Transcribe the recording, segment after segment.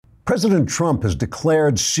President Trump has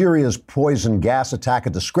declared Syria's poison gas attack a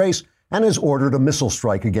disgrace and has ordered a missile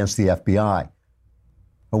strike against the FBI.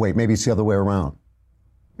 Oh, wait, maybe it's the other way around.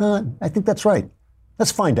 I think that's right.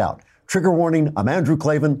 Let's find out. Trigger warning, I'm Andrew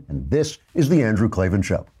Klavan, and this is The Andrew Klavan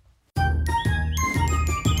Show.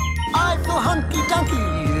 I feel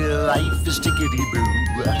hunky-dunky, life is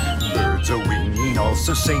tickety-boo. Birds are winging,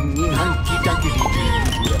 also singing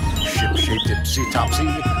hunky-dunky-doo. Ship-shape, tipsy-topsy,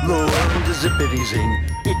 the world is zippity-zing.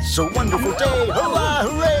 It's a wonderful day, hurrah,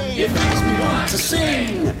 hooray! It makes me want to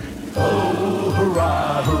sing. Oh,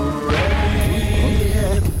 hurrah,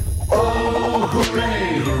 hooray! Oh,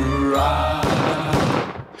 hooray,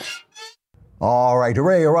 hurrah! All right,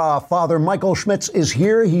 hooray, hurrah. Father Michael Schmitz is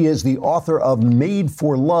here. He is the author of Made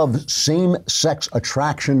for Love, Same-Sex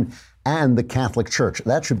Attraction and the Catholic Church.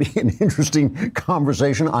 That should be an interesting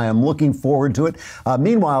conversation. I am looking forward to it.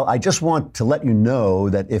 Meanwhile, I just want to let you know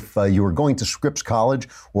that if you are going to Scripps College,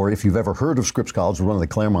 or if you've ever heard of Scripps College, one of the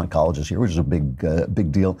Claremont colleges here, which is a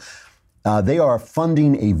big deal, they are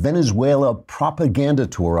funding a Venezuela propaganda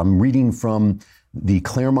tour. I'm reading from the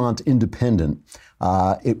Claremont Independent.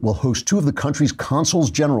 It will host two of the country's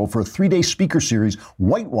consuls general for a 3-day speaker series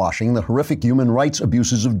whitewashing the horrific human rights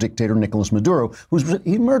abuses of dictator Nicolas Maduro,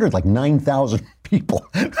 he murdered like 9,000 people.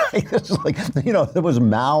 It's like, there was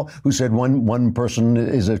Mao who said one person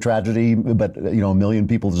is a tragedy, but a million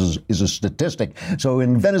people is a statistic. So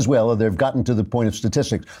in Venezuela, they've gotten to the point of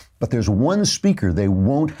statistics. But there's one speaker they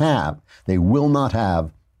will not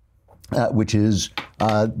have, which is,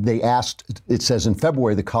 they asked, it says in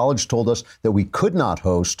February, the college told us that we could not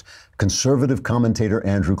host conservative commentator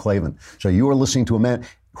Andrew Klavan. So you are listening to a man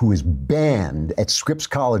who is banned at Scripps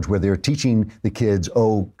College, where they're teaching the kids,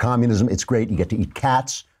 communism, it's great, you get to eat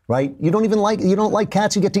cats, right? You don't like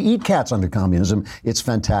cats, you get to eat cats under communism. It's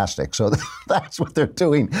fantastic. So that's what they're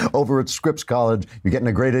doing over at Scripps College. You're getting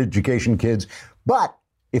a great education, kids. But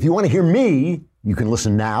if you want to hear me, you can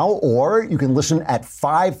listen now, or you can listen at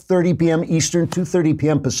 5:30 p.m. Eastern, 2:30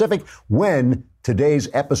 p.m. Pacific, when today's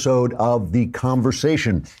episode of The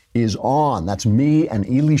Conversation is on. That's me and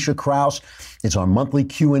Elisha Krauss. It's our monthly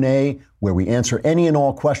Q&A where we answer any and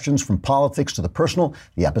all questions from politics to the personal.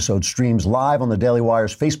 The episode streams live on the Daily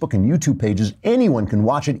Wire's Facebook and YouTube pages. Anyone can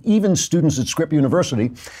watch it, even students at Scripps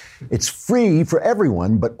University. It's free for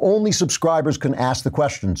everyone, but only subscribers can ask the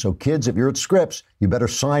question. So kids, if you're at Scripps, you better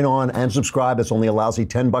sign on and subscribe. It's only a lousy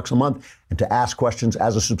 $10 a month. And to ask questions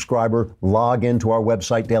as a subscriber, log into our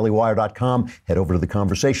website, dailywire.com. Head over to the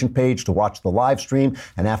conversation page to watch the live stream.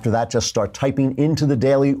 And after that, just start typing into the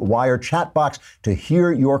Daily Wire chat box to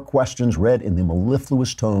hear your questions read in the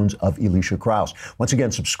mellifluous tones of Elisha Krauss. Once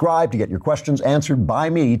again, subscribe to get your questions answered by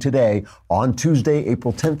me today on Tuesday,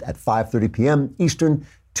 April 10th at 5:30 p.m. Eastern,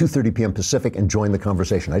 2:30 p.m. Pacific, and join the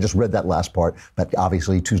conversation. I just read that last part, but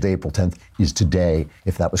obviously Tuesday, April 10th is today,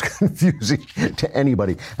 if that was confusing to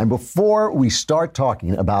anybody. And before we start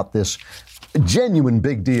talking about this genuine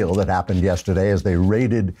big deal that happened yesterday as they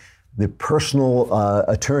raided the personal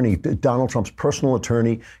attorney, Donald Trump's personal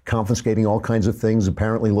attorney, confiscating all kinds of things,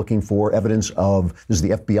 apparently looking for evidence of, this is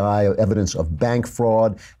the FBI, evidence of bank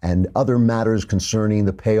fraud and other matters concerning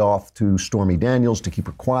the payoff to Stormy Daniels to keep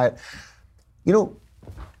her quiet.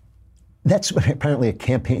 That's apparently a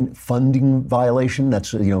campaign funding violation.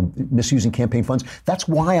 That's, misusing campaign funds. That's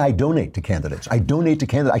why I donate to candidates. I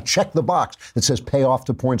check the box that says pay off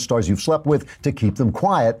to porn stars you've slept with to keep them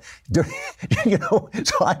quiet. So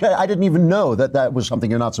I didn't even know that was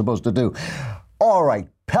something you're not supposed to do. All right,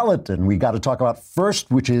 Peloton, we got to talk about first,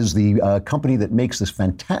 which is the company that makes this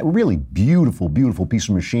really beautiful, beautiful piece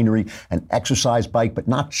of machinery, an exercise bike, but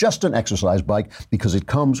not just an exercise bike, because it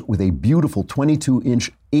comes with a beautiful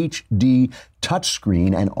 22-inch HD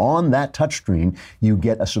touchscreen, and on that touchscreen, you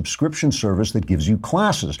get a subscription service that gives you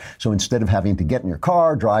classes. So instead of having to get in your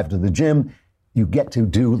car, drive to the gym, you get to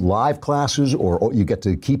do live classes, or you get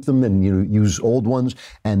to keep them and use old ones,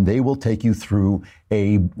 and they will take you through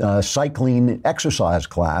a cycling exercise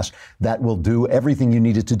class that will do everything you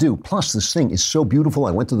need it to do. Plus, this thing is so beautiful.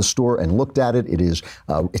 I went to the store and looked at it. It is,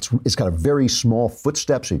 it's got a very small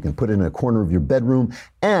footstep, so you can put it in a corner of your bedroom,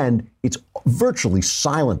 and it's virtually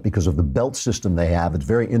silent because of the belt system they have. It's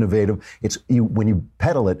very innovative. When you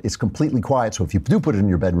pedal it, it's completely quiet. So if you do put it in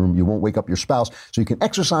your bedroom, you won't wake up your spouse. So you can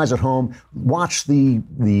exercise at home, watch the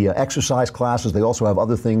exercise classes. They also have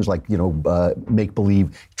other things like,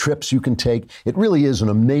 make-believe trips you can take. It really is an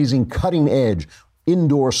amazing, cutting-edge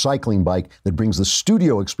indoor cycling bike that brings the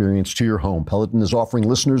studio experience to your home. Peloton is offering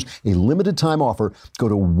listeners a limited time offer. Go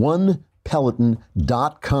to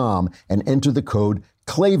onepeloton.com and enter the code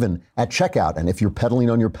Klavan at checkout. And if you're pedaling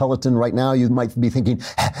on your Peloton right now, you might be thinking,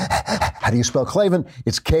 How do you spell Klavan?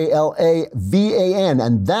 It's Klavan,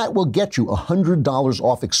 and that will get you $100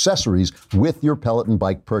 off accessories with your Peloton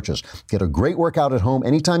bike purchase. Get a great workout at home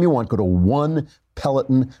anytime you want. Go to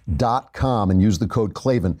onepeloton.com and use the code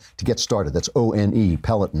Klavan to get started. That's ONE,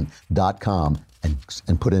 peloton.com,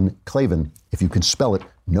 and put in Klavan if you can spell it.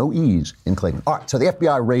 No E's in Klavan. All right, so the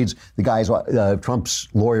FBI raids the guy's, Trump's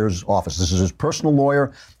lawyer's office. This is his personal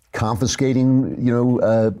lawyer confiscating,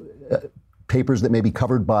 papers that may be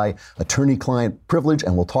covered by attorney-client privilege,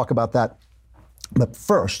 and we'll talk about that. But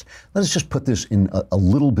first, let's just put this in a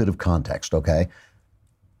little bit of context, okay?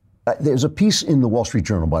 There's a piece in the Wall Street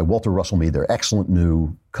Journal by Walter Russell Mead, their excellent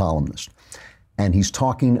new columnist, and he's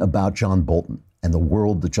talking about John Bolton and the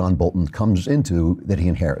world that John Bolton comes into that he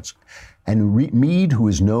inherits. And Mead, who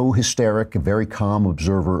is no hysteric, a very calm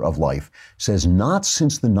observer of life, says not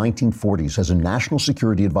since the 1940s has a national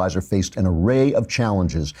security advisor faced an array of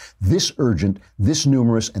challenges this urgent, this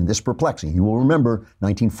numerous, and this perplexing. You will remember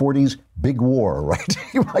 1940s, big war, right?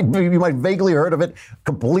 you might vaguely heard of it,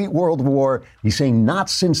 complete world war. He's saying not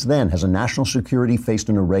since then has a national security faced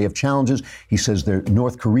an array of challenges. He says that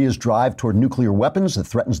North Korea's drive toward nuclear weapons that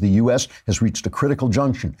threatens the U.S. has reached a critical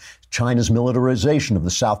junction. China's militarization of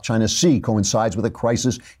the South China Sea coincides with a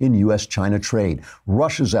crisis in U.S.-China trade.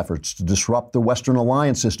 Russia's efforts to disrupt the Western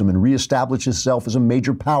alliance system and reestablish itself as a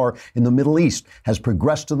major power in the Middle East has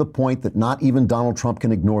progressed to the point that not even Donald Trump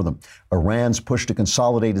can ignore them. Iran's push to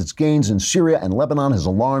consolidate its gains in Syria and Lebanon has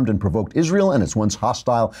alarmed and provoked Israel and its once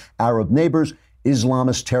hostile Arab neighbors.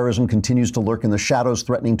 Islamist terrorism continues to lurk in the shadows,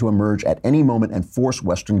 threatening to emerge at any moment and force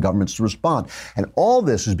Western governments to respond. And all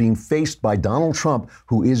this is being faced by Donald Trump,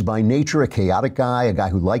 who is by nature a chaotic guy, a guy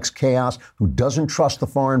who likes chaos, who doesn't trust the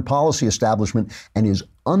foreign policy establishment, and is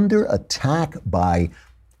under attack by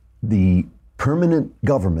the permanent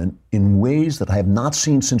government in ways that I have not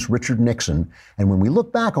seen since Richard Nixon. And when we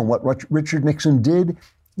look back on what Richard Nixon did,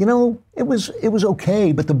 it was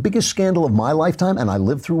okay, but the biggest scandal of my lifetime, and I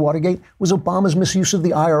lived through Watergate, was Obama's misuse of the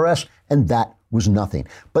IRS, and that was nothing.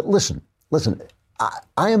 But listen,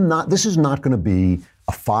 this is not going to be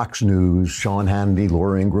a Fox News, Sean Hannity,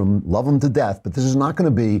 Laura Ingraham, love them to death, but this is not going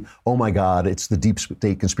to be, oh my God, it's the deep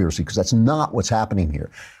state conspiracy, because that's not what's happening here.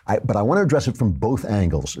 But I want to address it from both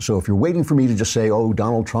angles. So if you're waiting for me to just say, oh,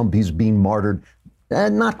 Donald Trump, he's being martyred,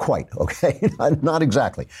 not quite, okay? Not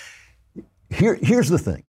exactly. Here's the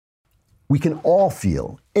thing. We can all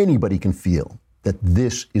feel, anybody can feel, that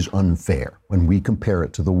this is unfair when we compare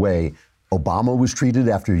it to the way Obama was treated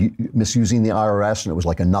after misusing the IRS, and it was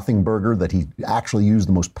like a nothing burger, that he actually used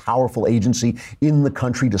the most powerful agency in the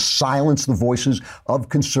country to silence the voices of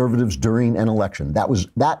conservatives during an election.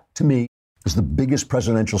 That to me is the biggest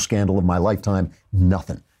presidential scandal of my lifetime.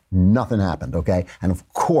 Nothing happened, okay? And of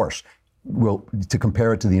course, well, to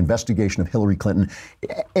compare it to the investigation of Hillary Clinton,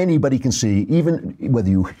 anybody can see, even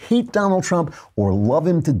whether you hate Donald Trump or love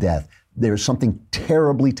him to death, there's something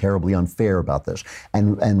terribly, terribly unfair about this.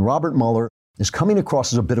 And Robert Mueller is coming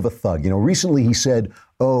across as a bit of a thug. Recently he said,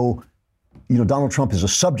 Donald Trump is a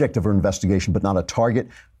subject of our investigation, but not a target.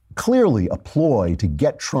 Clearly a ploy to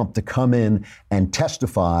get Trump to come in and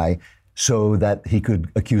testify so that he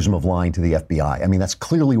could accuse him of lying to the FBI. I mean, that's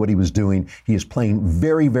clearly what he was doing. He is playing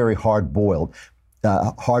very, very hardball.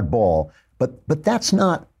 But that's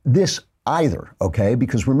not this either, okay?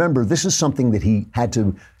 Because remember, this is something that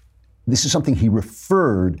this is something he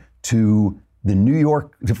referred to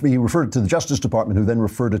he referred to the Justice Department, who then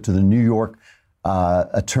referred it to the New York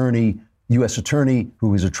U.S. attorney,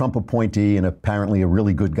 who is a Trump appointee and apparently a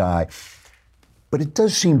really good guy. But it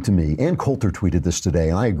does seem to me, Ann Coulter tweeted this today,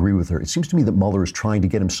 and I agree with her, it seems to me that Mueller is trying to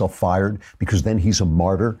get himself fired because then he's a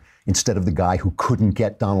martyr instead of the guy who couldn't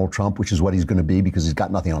get Donald Trump, which is what he's going to be because he's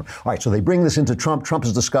got nothing on him. All right, so they bring this into Trump. Trump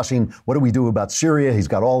is discussing, what do we do about Syria? He's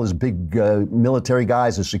got all his big military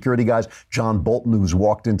guys, his security guys, John Bolton, who's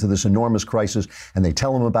walked into this enormous crisis, and they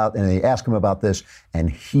tell him about, and they ask him about this, and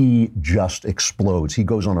he just explodes. He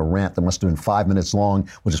goes on a rant that must have been 5 minutes long.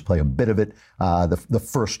 We'll just play a bit of it, the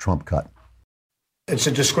first Trump cut. It's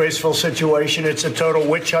a disgraceful situation. It's a total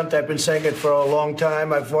witch hunt. I've been saying it for a long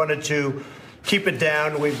time. I've wanted to keep it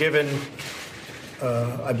down. We've given,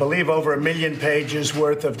 I believe, over 1 million pages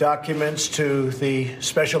worth of documents to the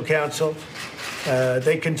special counsel.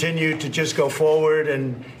 They continue to just go forward.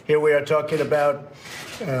 And here we are talking about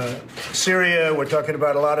Syria. We're talking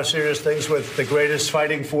about a lot of serious things with the greatest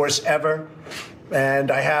fighting force ever. And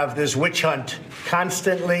I have this witch hunt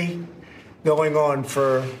constantly going on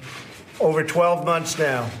for over 12 months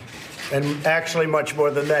now, and actually much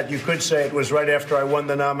more than that. You could say it was right after I won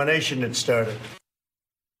the nomination it started.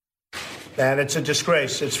 And it's a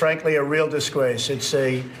disgrace. It's frankly a real disgrace. It's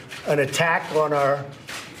an attack on our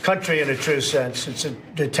country in a true sense. It's an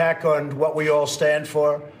attack on what we all stand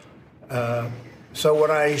for. So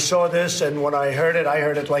when I saw this and when I heard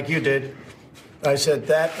it like you did. I said,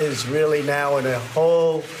 that is really now in a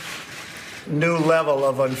whole new level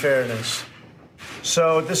of unfairness.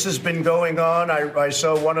 So this has been going on. I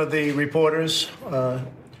saw one of the reporters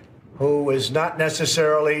who is not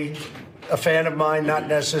necessarily a fan of mine, not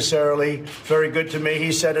necessarily very good to me.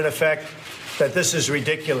 He said, in effect, that this is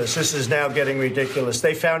ridiculous. This is now getting ridiculous.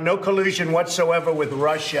 They found no collusion whatsoever with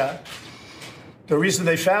Russia. The reason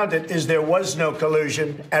they found it is there was no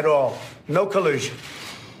collusion at all. No collusion.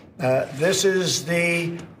 This is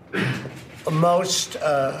the most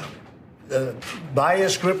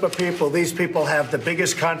biased group of people. These people have the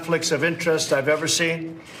biggest conflicts of interest I've ever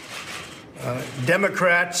seen.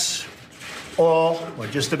 Democrats, all, or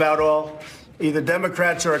just about all, either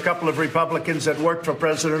Democrats or a couple of Republicans that worked for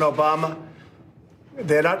President Obama.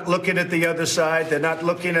 They're not looking at the other side. They're not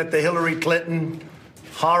looking at the Hillary Clinton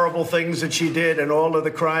horrible things that she did and all of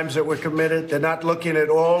the crimes that were committed. They're not looking at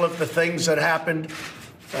all of the things that happened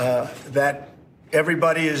that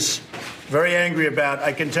everybody is very angry about,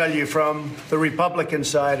 I can tell you, from the Republican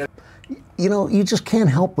side. You know, you just can't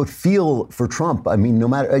help but feel for Trump. I mean, no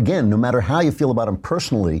matter how you feel about him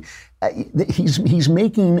personally, he's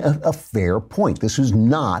making a fair point. This is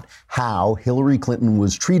not how Hillary Clinton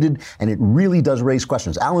was treated, and it really does raise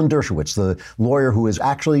questions. Alan Dershowitz, the lawyer who is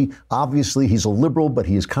actually, obviously, he's a liberal, but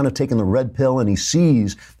he has kind of taken the red pill, and he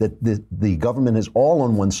sees that the government is all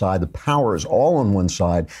on one side, the power is all on one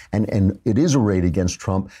side, and it is arrayed against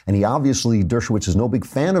Trump. And he obviously, Dershowitz is no big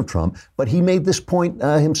fan of Trump, but he made this point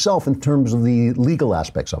himself in terms of the legal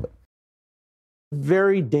aspects of it.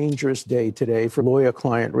 Very dangerous day today for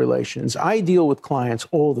lawyer-client relations. I deal with clients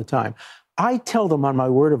all the time. I tell them on my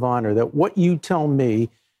word of honor that what you tell me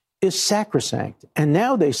is sacrosanct. And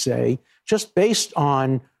now they say, just based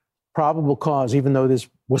on probable cause, even though this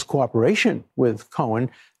was cooperation with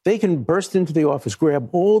Cohen, they can burst into the office, grab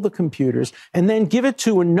all the computers, and then give it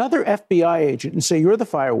to another FBI agent and say, you're the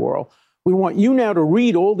firewall. We want you now to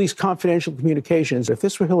read all these confidential communications. If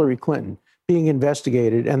this were Hillary Clinton being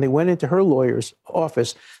investigated and they went into her lawyer's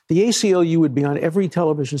office, the ACLU would be on every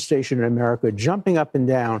television station in America, jumping up and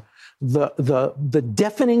down. The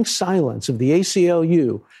deafening silence of the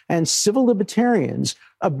ACLU and civil libertarians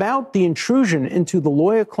about the intrusion into the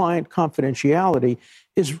lawyer-client confidentiality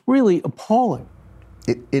is really appalling.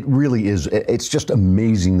 It really is. It's just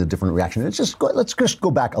amazing, the different reaction. Let's just go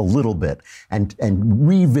back a little bit and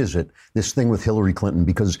revisit this thing with Hillary Clinton,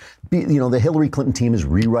 because, you know, the Hillary Clinton team is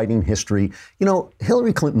rewriting history. You know,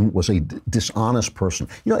 Hillary Clinton was a dishonest person.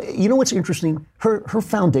 You know what's interesting? Her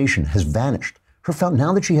foundation has vanished.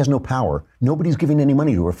 Now that she has no power, nobody's giving any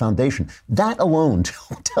money to her foundation. That alone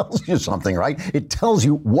tells you something, right? It tells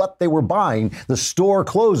you what they were buying. The store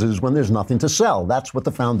closes when there's nothing to sell. That's what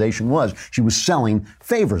the foundation was. She was selling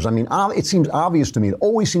favors. I mean, it seems obvious to me. It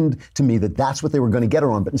always seemed to me that that's what they were going to get her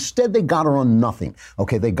on. But instead, they got her on nothing.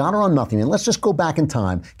 Okay, they got her on nothing. And let's just go back in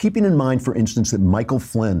time, keeping in mind, for instance, that Michael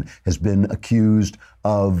Flynn has been accused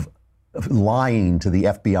of lying to the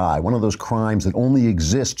FBI, one of those crimes that only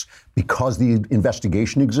exists because the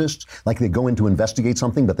investigation exists. Like, they go in to investigate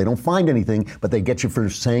something, but they don't find anything, but they get you for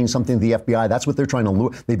saying something to the FBI. That's what they're trying to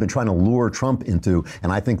lure. They've been trying to lure Trump into.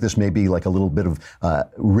 And I think this may be like a little bit of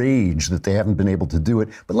rage that they haven't been able to do it.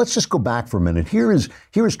 But let's just go back for a minute. Here is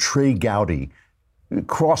Trey Gowdy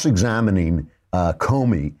cross-examining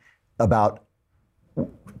Comey about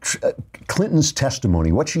Clinton's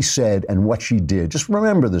testimony, what she said and what she did. Just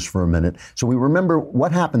remember this for a minute, so we remember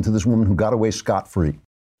what happened to this woman who got away scot-free.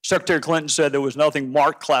 Secretary Clinton said there was nothing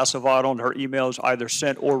marked classified on her emails, either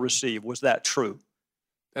sent or received. Was that true?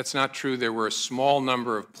 That's not true. There were a small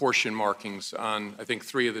number of portion markings on, I think,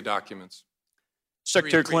 3 of the documents.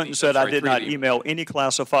 Secretary Clinton said, I did not email any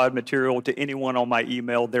classified material to anyone on my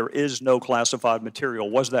email. There is no classified material.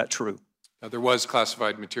 Was that true? There was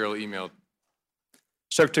classified material emailed.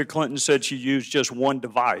 Secretary Clinton said she used just one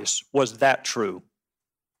device. Was that true?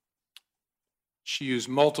 She used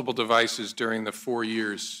multiple devices during the 4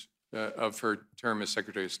 years of her term as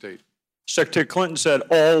Secretary of State. Secretary Clinton said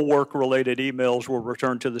all work-related emails were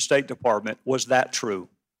returned to the State Department. Was that true?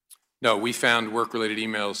 No, we found work-related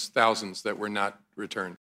emails, thousands, that were not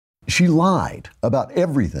returned. She lied about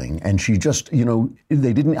everything, and she just, you know,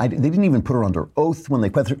 they didn't even put her under oath when they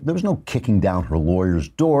put her. There was no kicking down her lawyer's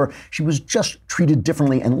door. She was just treated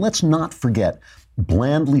differently. And let's not forget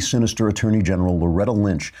blandly sinister Attorney General Loretta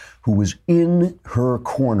Lynch, who was in her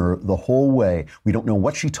corner the whole way. We don't know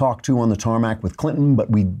what she talked to on the tarmac with Clinton,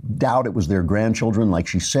 but we doubt it was their grandchildren, like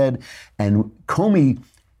she said. And Comey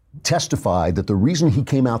testified that the reason he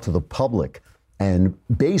came out to the public and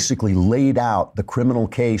basically laid out the criminal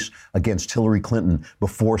case against Hillary Clinton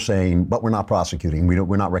before saying, but we're not prosecuting.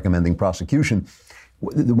 We're not recommending prosecution.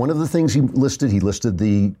 One of the things he listed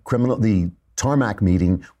the tarmac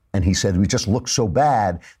meeting, and he said we just looked so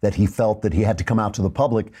bad that he felt that he had to come out to the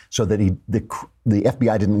public so that the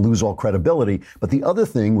FBI didn't lose all credibility. But the other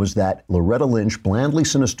thing was that Loretta Lynch, blandly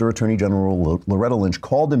sinister Attorney General Loretta Lynch,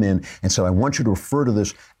 called him in and said, I want you to refer to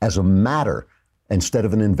this as a matter instead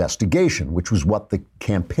of an investigation, which was what the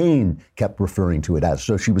campaign kept referring to it as.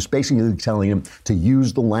 So she was basically telling him to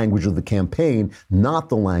use the language of the campaign, not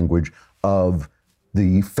the language of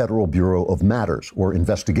the Federal Bureau of Matters, or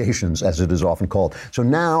investigations, as it is often called. So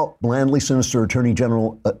now, blandly sinister Attorney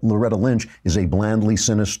General Loretta Lynch is a blandly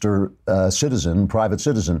sinister private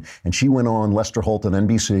citizen. And she went on Lester Holt on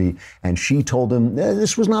NBC, and she told him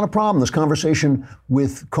this was not a problem. This conversation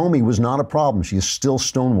with Comey was not a problem. She is still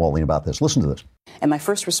stonewalling about this. Listen to this. And my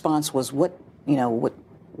first response was, what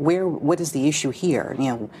is the issue here?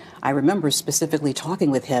 I remember specifically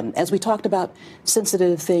talking with him as we talked about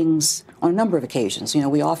sensitive things on a number of occasions.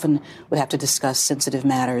 We often would have to discuss sensitive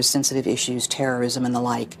matters, sensitive issues, terrorism and the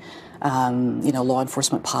like, law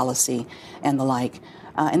enforcement policy and the like.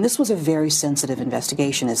 And this was a very sensitive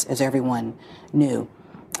investigation, as everyone knew.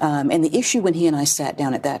 And the issue when he and I sat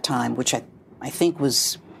down at that time, which I think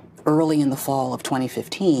was early in the fall of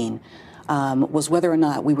 2015, was whether or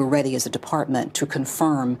not we were ready as a department to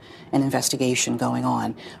confirm an investigation going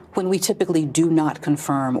on, when we typically do not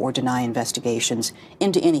confirm or deny investigations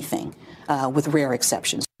into anything, with rare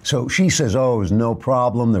exceptions. So she says, "Oh, it was no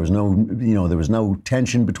problem. There was no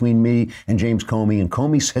tension between me and James Comey." And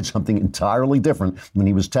Comey said something entirely different when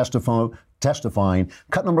he was testifying.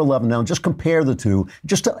 Cut number 11. Now, just compare the two,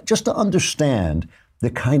 just to understand the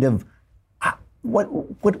kind of what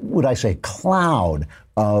would I say, cloud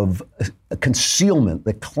of concealment,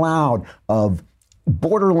 the cloud of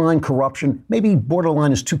borderline corruption. Maybe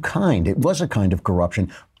borderline is too kind. It was a kind of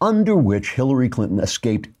corruption under which Hillary Clinton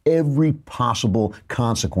escaped every possible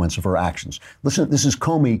consequence of her actions. Listen, this is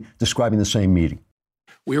Comey describing the same meeting.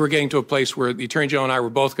 We were getting to a place where the Attorney General and I were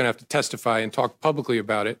both going to have to testify and talk publicly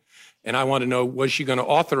about it. And I wanted to know, was she going to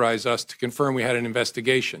authorize us to confirm we had an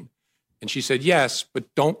investigation? And she said, yes,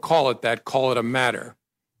 but don't call it that, call it a matter.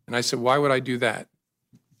 And I said, why would I do that?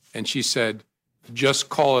 And she said, just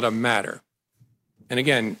call it a matter. And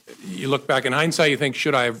again, you look back in hindsight, you think,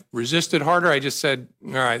 should I have resisted harder? I just said,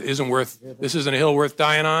 all right, this isn't a hill worth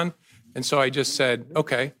dying on. And so I just said,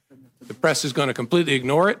 okay, the press is going to completely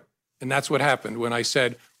ignore it. And that's what happened. When I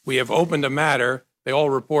said, we have opened a matter, they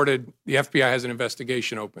all reported the FBI has an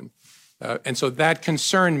investigation open. And so that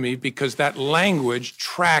concerned me because that language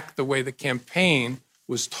tracked the way the campaign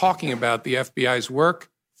was talking about the FBI's work,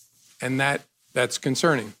 and that's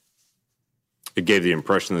concerning. It gave the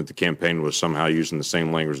impression that the campaign was somehow using the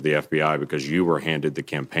same language as the FBI because you were handed the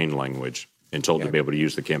campaign language and told to be able to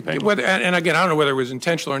use the campaign language. And again, I don't know whether it was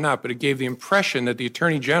intentional or not, but it gave the impression that the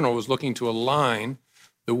Attorney General was looking to align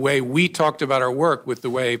the way we talked about our work with the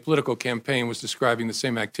way a political campaign was describing the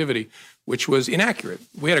same activity, which was inaccurate.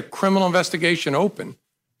 We had a criminal investigation open.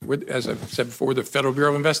 As I've said before, the Federal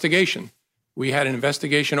Bureau of Investigation. We had an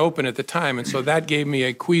investigation open at the time, and so that gave me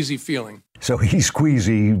a queasy feeling. So he's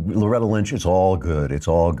queasy. Loretta Lynch, it's all good. It's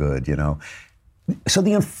all good, So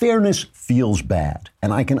the unfairness feels bad.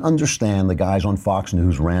 And I can understand the guys on Fox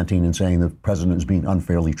News ranting and saying the president is being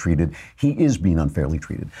unfairly treated. He is being unfairly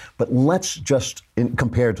treated. But let's just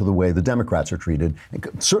compare to the way the Democrats are treated,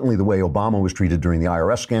 certainly the way Obama was treated during the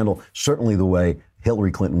IRS scandal, certainly the way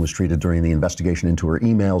Hillary Clinton was treated during the investigation into her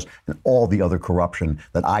emails and all the other corruption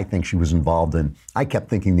that I think she was involved in. I kept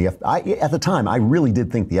thinking at the time, I really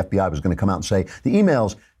did think the FBI was going to come out and say the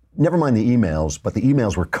emails, never mind the emails, but the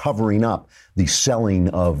emails were covering up the selling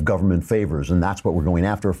of government favors, and that's what we're going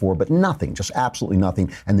after her for. But nothing, just absolutely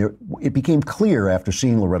nothing. And it became clear after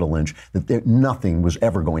seeing Loretta Lynch that nothing was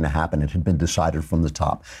ever going to happen. It had been decided from the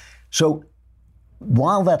top. So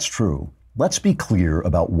while that's true, let's be clear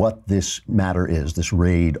about what this matter is, this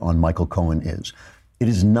raid on Michael Cohen is. It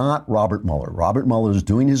is not Robert Mueller. Robert Mueller is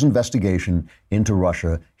doing his investigation into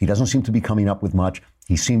Russia. He doesn't seem to be coming up with much.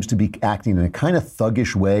 He seems to be acting in a kind of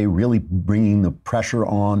thuggish way, really bringing the pressure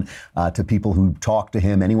on to people who talk to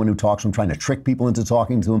him, anyone who talks to him, trying to trick people into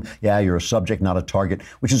talking to him. Yeah, you're a subject, not a target,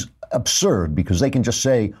 which is absurd because they can just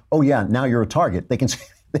say, oh, yeah, now you're a target. They can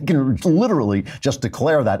literally just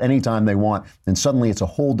declare that anytime they want. And suddenly it's a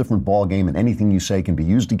whole different ballgame and anything you say can be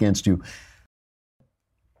used against you.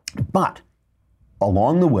 But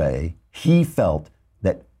along the way, he felt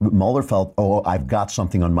that Mueller felt, oh, I've got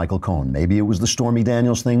something on Michael Cohen. Maybe it was the Stormy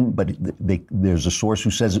Daniels thing, but there's a source who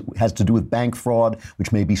says it has to do with bank fraud,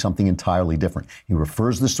 which may be something entirely different. He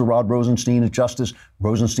refers this to Rod Rosenstein at Justice.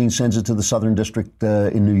 Rosenstein sends it to the Southern District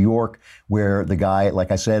in New York, where the guy,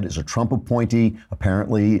 like I said, is a Trump appointee,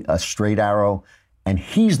 apparently a straight arrow, and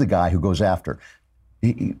he's the guy who goes after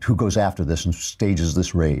this and stages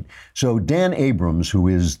this raid. So Dan Abrams, who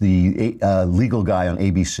is the legal guy on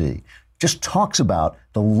ABC, just talks about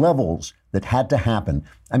the levels that had to happen.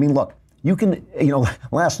 I mean, look, you can,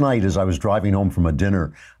 last night as I was driving home from a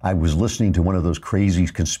dinner, I was listening to one of those crazy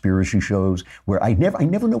conspiracy shows where I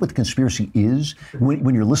never know what the conspiracy is.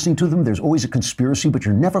 When you're listening to them, there's always a conspiracy, but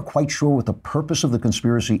you're never quite sure what the purpose of the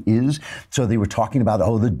conspiracy is. So they were talking about,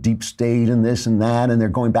 the deep state and this and that, and they're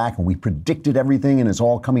going back and we predicted everything and it's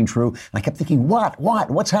all coming true. And I kept thinking,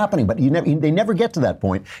 what's happening? But they never get to that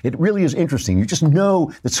point. It really is interesting. You just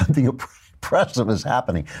know that something oppressive is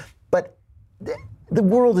happening. But the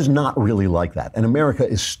world is not really like that, and America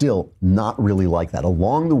is still not really like that.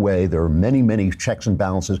 Along the way, there are many, many checks and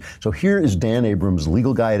balances. So here is Dan Abrams,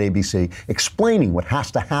 legal guy at ABC, explaining what has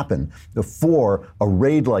to happen before a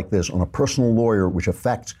raid like this on a personal lawyer, which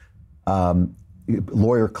affects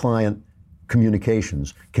lawyer-client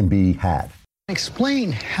communications, can be had.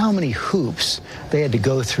 Explain how many hoops they had to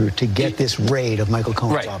go through to get this raid of Michael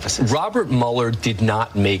Cohen's offices. Robert Mueller did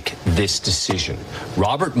not make this decision.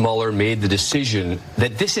 Robert Mueller made the decision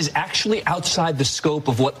that this is actually outside the scope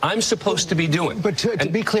of what I'm supposed to be doing. But to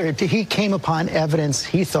be clear, he came upon evidence,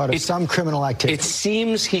 he thought, of some criminal activity. It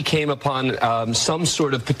seems he came upon some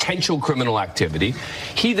sort of potential criminal activity.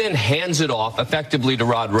 He then hands it off effectively to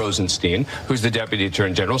Rod Rosenstein, who's the Deputy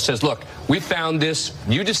Attorney General, says, look, we found this,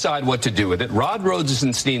 you decide what to do with it. Rod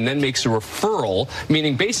Rosenstein then makes a referral,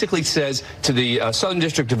 meaning basically says to the Southern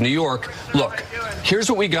District of New York, look,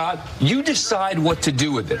 here's what we got. You decide what to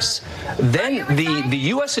do with this. Then the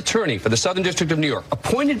U.S. Attorney for the Southern District of New York,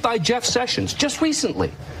 appointed by Jeff Sessions just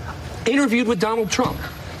recently, interviewed with Donald Trump,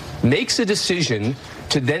 makes a decision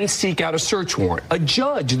to then seek out a search warrant. A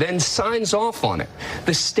judge then signs off on it.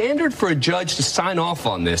 The standard for a judge to sign off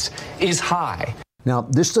on this is high. Now,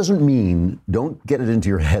 this doesn't mean, don't get it into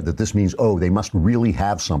your head that this means, they must really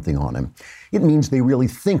have something on him. It means they really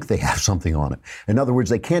think they have something on him. In other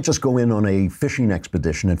words, they can't just go in on a fishing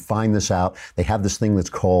expedition and find this out. They have this thing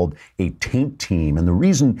that's called a taint team. And the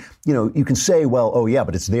reason, you can say,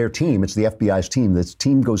 but it's their team. It's the FBI's team. This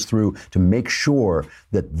team goes through to make sure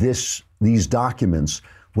that these documents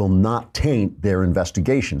will not taint their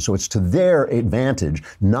investigation. So it's to their advantage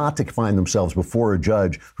not to find themselves before a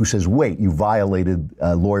judge who says, wait, you violated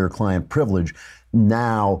lawyer-client privilege.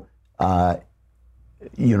 Now,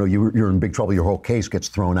 you're in big trouble. Your whole case gets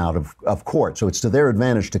thrown out of court. So it's to their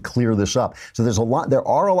advantage to clear this up. So there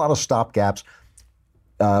are a lot of stopgaps.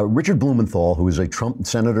 Richard Blumenthal, who is a Trump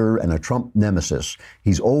senator and a Trump nemesis,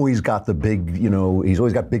 he's always got the big, he's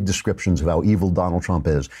always got big descriptions of how evil Donald Trump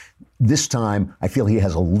is. This time, I feel he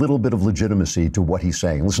has a little bit of legitimacy to what he's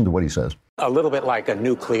saying. Listen to what he says. A little bit like a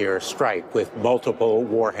nuclear strike with multiple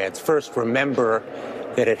warheads. First, remember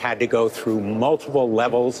that it had to go through multiple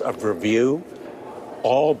levels of review,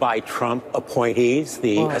 all by Trump appointees,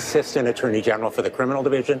 the Assistant Attorney General for the Criminal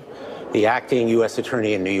Division, the acting U.S.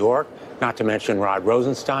 Attorney in New York, not to mention Rod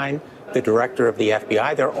Rosenstein, the director of the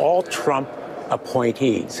FBI. They're all Trump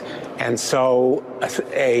appointees. And so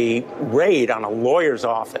a raid on a lawyer's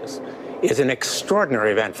office is an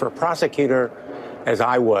extraordinary event. For a prosecutor, as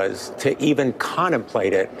I was, to even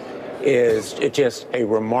contemplate it is just a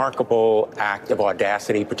remarkable act of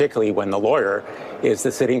audacity, particularly when the lawyer is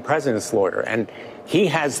the sitting president's lawyer. And he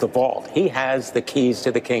has the vault. He has the keys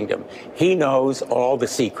to the kingdom. He knows all the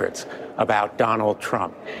secrets about Donald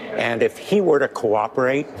Trump. And if he were to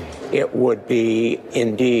cooperate, it would be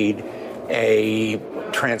indeed a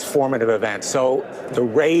transformative event. So the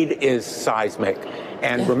raid is seismic.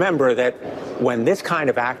 And remember that when this kind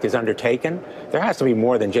of act is undertaken, there has to be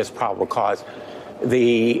more than just probable cause.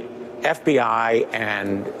 The FBI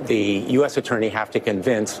and the U.S. Attorney have to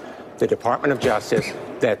convince the Department of Justice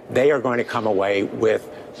that they are going to come away with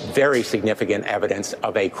very significant evidence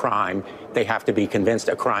of a crime. They have to be convinced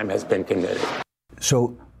a crime has been committed.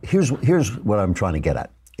 So here's what I'm trying to get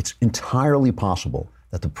at. It's entirely possible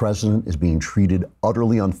that the president is being treated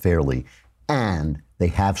utterly unfairly, and they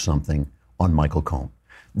have something on Michael Cohen.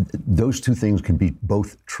 Those two things can be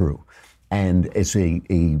both true. And it's a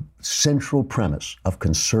central premise of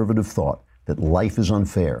conservative thought that life is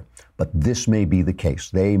unfair, but this may be the case.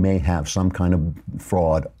 They may have some kind of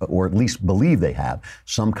fraud, or at least believe they have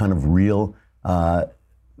some kind of real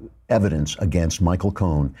evidence against Michael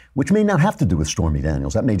Cohen, which may not have to do with Stormy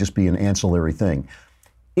Daniels. That may just be an ancillary thing.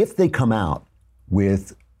 if they come out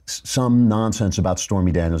with some nonsense about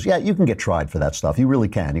Stormy Daniels, yeah, you can get tried for that stuff. You really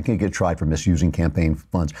can. You can get tried for misusing campaign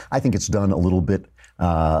funds. I think it's done a little bit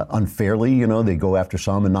unfairly. You know, they go after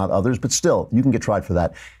some and not others, but still, you can get tried for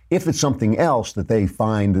that. If it's something else that they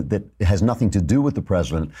find that has nothing to do with the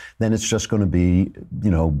president, then it's just going to be,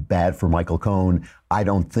 you know, bad for Michael Cohen. I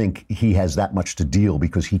don't think he has that much to deal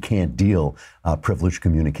because he can't deal privileged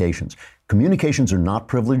communications. Communications are not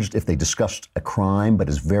privileged if they discussed a crime, but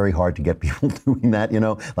it's very hard to get people doing that, you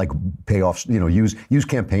know, like pay off, you know, use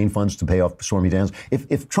campaign funds to pay off Stormy Daniels.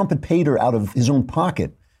 If Trump had paid her out of his own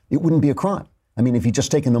pocket, it wouldn't be a crime. I mean, if he'd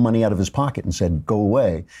just taken the money out of his pocket and said, go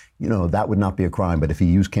away, you know, that would not be a crime. But if he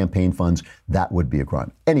used campaign funds, that would be a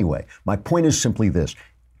crime. Anyway, my point is simply this.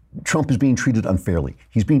 Trump is being treated unfairly.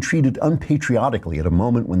 He's being treated unpatriotically at a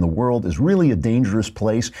moment when the world is really a dangerous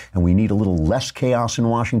place and we need a little less chaos in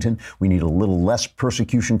Washington. We need a little less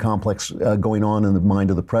persecution complex going on in the mind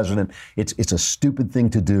of the president. It's a stupid thing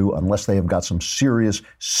to do unless they have got some serious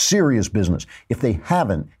business. If they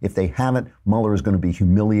haven't, Mueller is going to be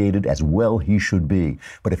humiliated, as well he should be.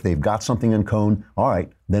 But if they've got something in Cohen, all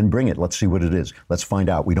right, then bring it. Let's see what it is. Let's find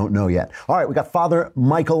out. We don't know yet. All right, we got Father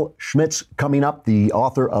Michael Schmitz coming up, the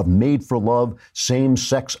author of Made for Love,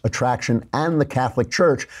 Same-Sex Attraction, and the Catholic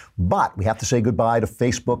Church. But we have to say goodbye to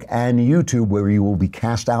Facebook and YouTube, where you will be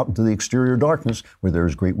cast out into the exterior darkness, where there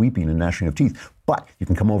is great weeping and gnashing of teeth. But you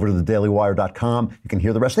can come over to thedailywire.com. You can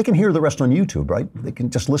hear the rest. They can hear the rest on YouTube, right? They can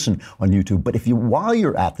just listen on YouTube. But while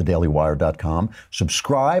you're at thedailywire.com,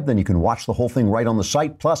 subscribe, then you can watch the whole thing right on the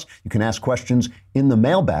site. Plus, you can ask questions in the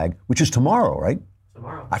mailbag, which is tomorrow, right?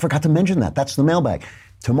 Tomorrow. I forgot to mention that. That's the mailbag.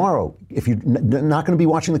 Tomorrow, if you're not going to be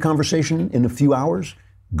watching the conversation in a few hours,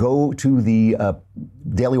 go to the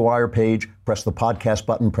Daily Wire page, press the podcast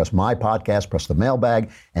button, press my podcast, press the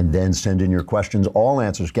mailbag, and then send in your questions. All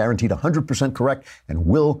answers guaranteed 100% correct and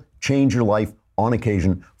will change your life on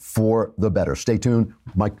occasion for the better. Stay tuned.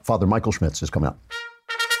 Father Michael Schmitz is coming up.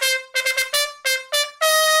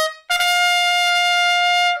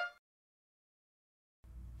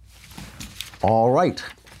 All right.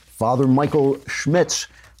 Father Michael Schmitz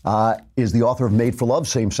is the author of Made for Love,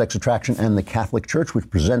 Same-Sex Attraction, and the Catholic Church, which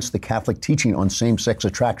presents the Catholic teaching on same-sex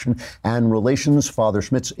attraction and relations. Father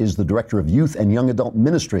Schmitz is the Director of Youth and Young Adult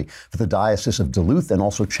Ministry for the Diocese of Duluth and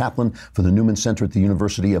also chaplain for the Newman Center at the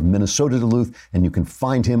University of Minnesota Duluth. And you can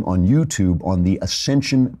find him on YouTube on the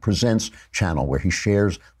Ascension Presents channel, where he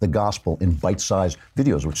shares the gospel in bite-sized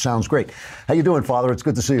videos, which sounds great. How you doing, Father? It's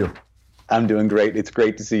good to see you. I'm doing great. It's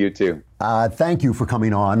great to see you too. Thank you for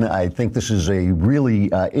coming on. I think this is a really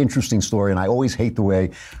interesting story, and I always hate the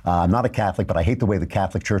way, I'm not a Catholic, but I hate the way the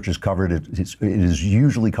Catholic Church is covered. It is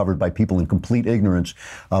usually covered by people in complete ignorance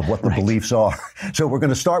of what the beliefs are. So we're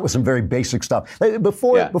going to start with some very basic stuff.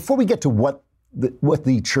 Before we get to what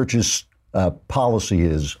the Church's policy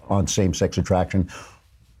is on same-sex attraction,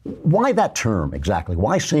 why that term exactly?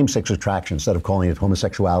 Why same-sex attraction instead of calling it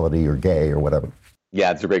homosexuality or gay or whatever?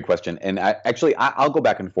 Yeah, it's a great question. And I'll go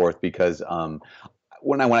back and forth because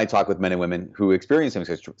when I talk with men and women who experience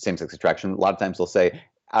same-sex attraction, a lot of times they'll say,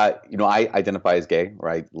 I identify as gay,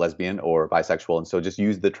 right, lesbian or bisexual, and so just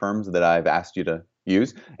use the terms that I've asked you to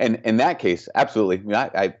use. And in that case, absolutely,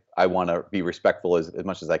 I want to be respectful as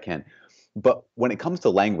much as I can. But when it comes to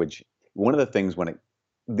language, one of the things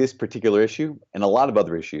this particular issue and a lot of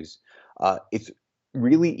other issues, it's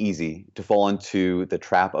really easy to fall into the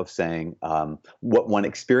trap of saying what one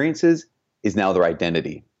experiences is now their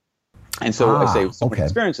identity. And so I say someone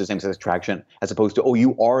experiences same-sex attraction as opposed to, oh,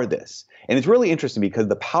 you are this. And it's really interesting because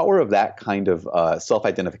the power of that kind of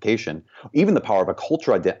self-identification, even the power of a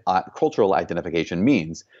cultural identification,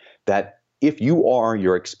 means that if you are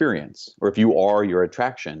your experience or if you are your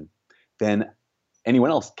attraction, then anyone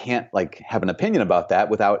else can't have an opinion about that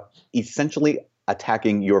without essentially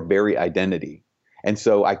attacking your very identity. And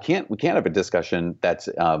so we can't have a discussion that's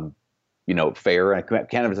fair, and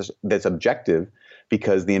can't have a that's objective,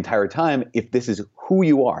 because the entire time, if this is who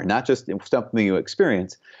you are, not just something you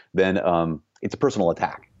experience, then it's a personal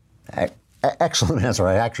attack. Excellent answer.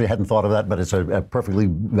 I actually hadn't thought of that, but it's a perfectly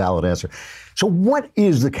valid answer. So what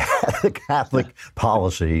is the Catholic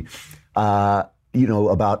policy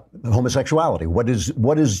about homosexuality? What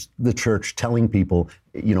is the Church telling people?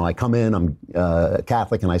 I come in, I'm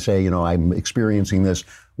Catholic, and I say, I'm experiencing this.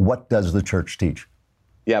 What does the Church teach?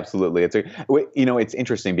 Yeah, absolutely. It's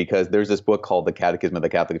interesting because there's this book called The Catechism of the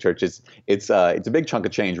Catholic Church. It's a big chunk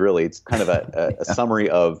of change, really. It's kind of a summary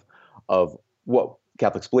of what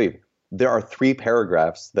Catholics believe. There are 3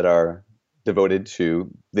 paragraphs that are devoted to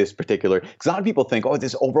this particular, because a lot of people think,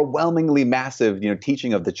 this overwhelmingly massive,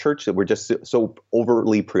 teaching of the Church that we're just so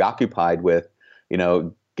overly preoccupied with,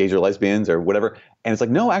 gays are lesbians or whatever. And it's like,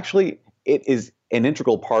 no, actually, it is an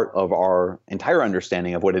integral part of our entire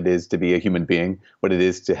understanding of what it is to be a human being, what it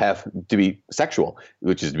is to be sexual,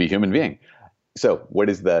 which is to be a human being. So what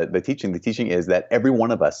is the teaching? The teaching is that every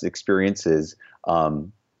one of us experiences,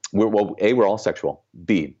 we're all sexual.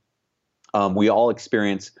 B, we all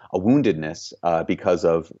experience a woundedness because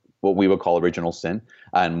of what we would call original sin,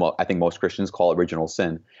 and what I think most Christians call original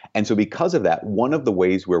sin. And so because of that, one of the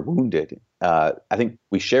ways we're wounded, I think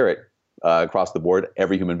we share it across the board,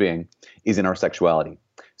 every human being, is in our sexuality.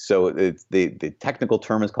 So the technical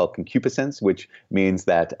term is called concupiscence, which means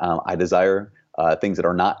that I desire things that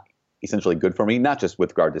are not essentially good for me, not just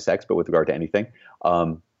with regard to sex, but with regard to anything.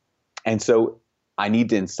 And so I need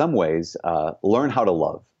to, in some ways, learn how to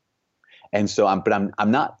love. And so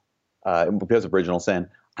I'm not, because of original sin,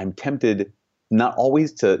 I'm tempted not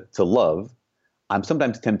always to love. I'm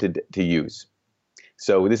sometimes tempted to use.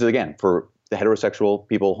 So this is, again, for the heterosexual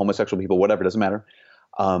people, homosexual people, whatever, doesn't matter.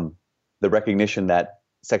 The recognition that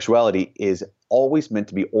sexuality is always meant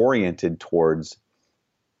to be oriented towards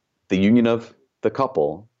the union of the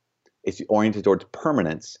couple. It's oriented towards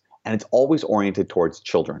permanence, and it's always oriented towards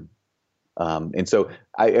children. And so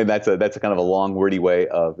that's a kind of a long, wordy way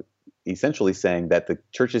of essentially saying that the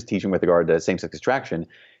church's teaching with regard to same-sex attraction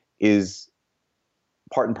is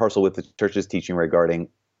part and parcel with the church's teaching regarding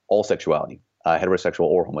all sexuality, heterosexual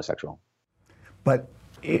or homosexual. But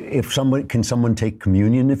can someone take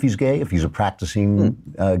communion if he's gay? If he's a practicing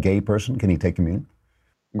gay person, can he take communion?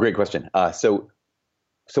 Great question. So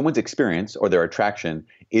someone's experience or their attraction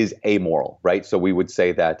is amoral, right? So we would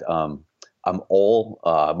say that all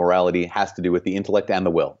morality has to do with the intellect and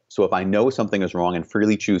the will. So if I know something is wrong and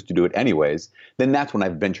freely choose to do it anyways, then that's when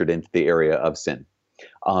I've ventured into the area of sin.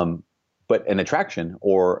 But an attraction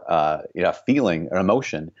or a feeling, an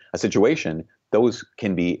emotion, a situation, those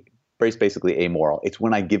can be basically amoral. It's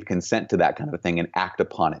when I give consent to that kind of a thing and act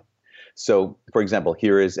upon it. So, for example,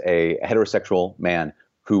 here is a heterosexual man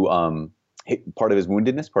who part of his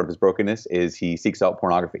woundedness, part of his brokenness is he seeks out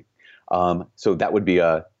pornography. So that would be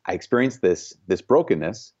I experienced this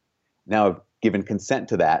brokenness. Now I've given consent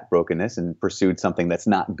to that brokenness and pursued something that's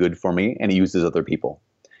not good for me, and he uses other people.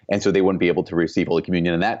 And so they wouldn't be able to receive Holy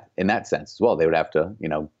Communion in that sense as well. They would have to,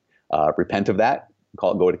 repent of that,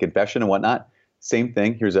 go to confession and whatnot. Same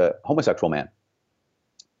thing. Here's a homosexual man.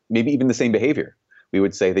 Maybe even the same behavior. We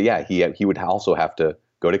would say that, he would also have to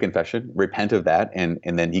go to confession, repent of that, and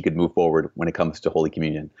then he could move forward when it comes to Holy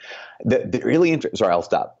Communion. The really interesting. Sorry, I'll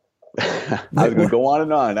stop. I was going to go on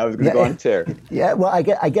and on. I was going to go on a tear. Yeah, well,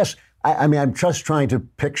 I guess, I'm just trying to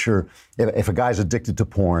picture if a guy's addicted to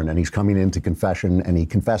porn and he's coming into confession and he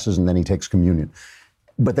confesses and then he takes communion.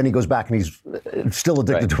 But then he goes back and he's still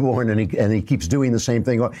addicted to porn and he keeps doing the same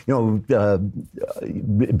thing. Or,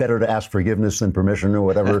 better to ask forgiveness than permission or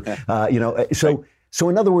whatever. So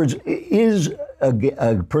in other words, is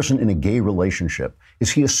a person in a gay relationship,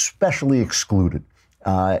 is he especially excluded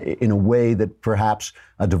in a way that perhaps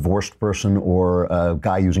a divorced person or a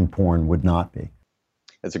guy using porn would not be?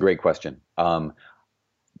 That's a great question.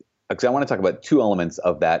 Because I want to talk about two elements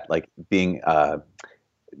of that, like being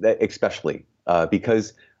especially.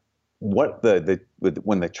 Because when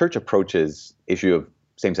the church approaches issue of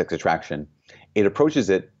same-sex attraction, it approaches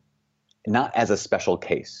it not as a special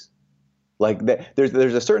case. Like there's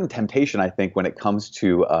a certain temptation, I think, when it comes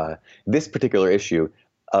to this particular issue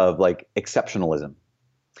of like exceptionalism.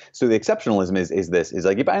 So the exceptionalism is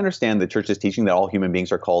like, if I understand the church's teaching that all human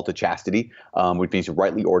beings are called to chastity, which means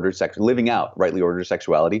rightly ordered living out rightly ordered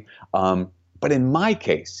sexuality. But in my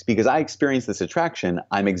case, because I experienced this attraction,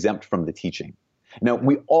 I'm exempt from the teaching. Now,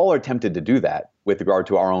 we all are tempted to do that with regard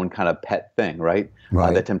to our own kind of pet thing, right?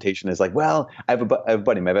 The temptation is like, well, I have a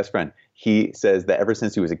buddy, my best friend. He says that ever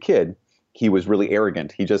since he was a kid, he was really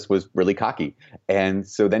arrogant. He just was really cocky. And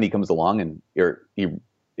so then he comes along and he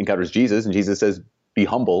encounters Jesus, and Jesus says, be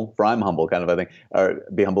humble, for I'm humble, kind of a thing. Or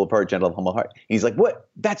be humble of heart, gentle of humble heart. And he's like, what?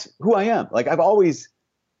 That's who I am. Like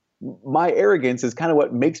my arrogance is kind of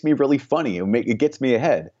what makes me really funny. It gets me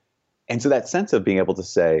ahead. And so that sense of being able to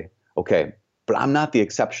say, okay, but I'm not the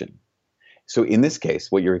exception. So in this case,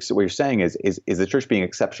 what you're saying is the church being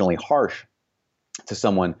exceptionally harsh to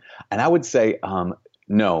someone? And I would say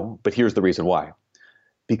no, but here's the reason why.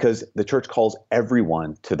 Because the church calls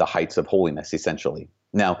everyone to the heights of holiness, essentially.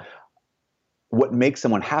 Now, what makes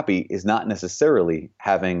someone happy is not necessarily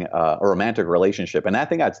having a romantic relationship. And I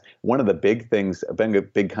think that's one of the big things,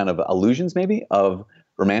 big kind of illusions maybe of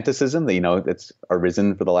romanticism that, that's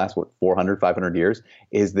arisen for the last, 400, 500 years,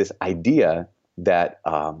 is this idea that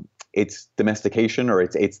it's domestication or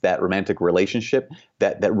it's that romantic relationship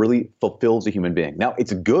that really fulfills a human being. Now,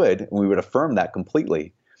 it's good, and we would affirm that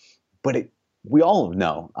completely, But we all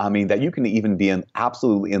know, I mean, that you can even be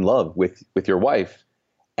absolutely in love with your wife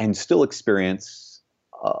and still experience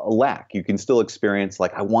a lack. You can still experience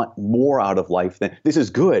like, I want more out of life than this is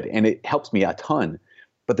good and it helps me a ton,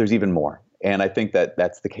 but there's even more. And I think that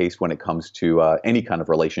that's the case when it comes to any kind of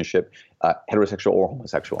relationship, heterosexual or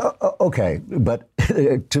homosexual. Okay, but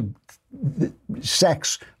to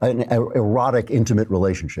sex, an erotic, intimate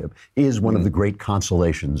relationship is one of the great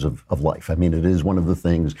consolations of life. I mean, it is one of the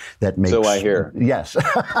things that makes... So I hear. Yes.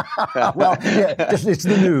 Well, yeah, it's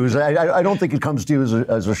the news. I don't think it comes to you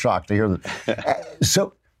as a shock to hear that.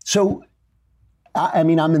 So I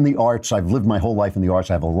mean, I'm in the arts. I've lived my whole life in the arts.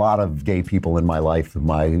 I have a lot of gay people in my life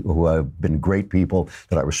who have been great people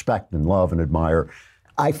that I respect and love and admire.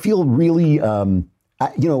 I feel really...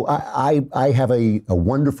 I have a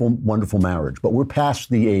wonderful, wonderful marriage, but we're past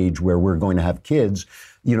the age where we're going to have kids.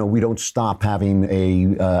 You know, we don't stop having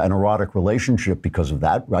an erotic relationship because of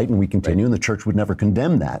that, right? And we continue, and the church would never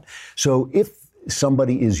condemn that. So if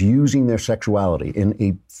somebody is using their sexuality in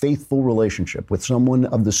a faithful relationship with someone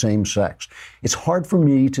of the same sex, it's hard for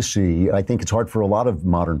me to see, I think it's hard for a lot of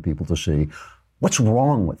modern people to see, what's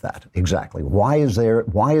wrong with that exactly? Why is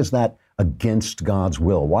that against God's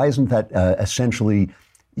will? Why isn't that essentially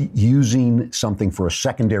using something for a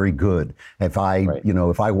secondary good? If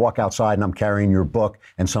I walk outside and I'm carrying your book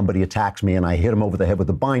and somebody attacks me and I hit him over the head with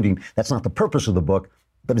the binding, that's not the purpose of the book,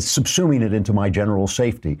 but it's subsuming it into my general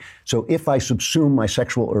safety. So if I subsume my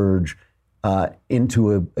sexual urge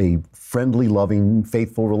into a friendly, loving,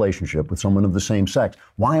 faithful relationship with someone of the same sex,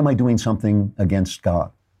 why am I doing something against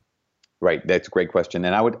God? Right. That's a great question.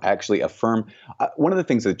 And I would actually affirm, one of the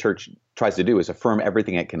things that the church tries to do is affirm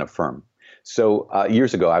everything it can affirm. So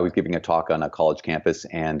years ago, I was giving a talk on a college campus,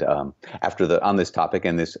 and on this topic,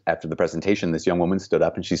 and after the presentation, this young woman stood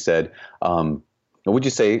up and she said, what would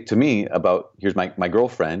you say to me about, here's my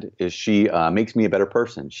girlfriend, is she makes me a better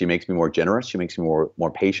person. She makes me more generous. She makes me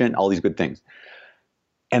more patient, all these good things.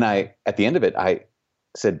 And at the end of it, I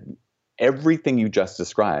said, everything you just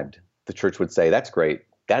described, the church would say, that's great.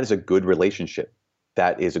 That is a good relationship.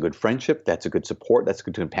 That is a good friendship. That's a good support. That's a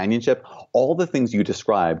good companionship. All the things you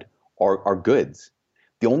described are goods.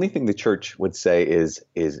 The only thing the church would say is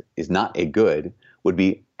not a good would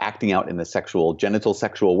be acting out in the genital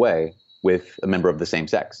sexual way with a member of the same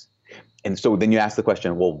sex. And so then you ask the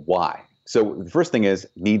question, well, why? So the first thing is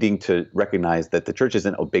needing to recognize that the church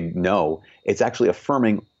isn't a big no. It's actually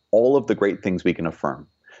affirming all of the great things we can affirm.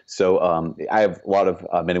 So I have a lot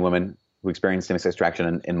of men and women who experience same-sex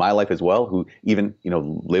attraction in my life as well, who even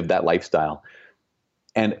live that lifestyle.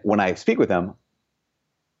 And when I speak with them,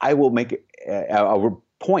 I will make a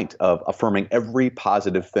point of affirming every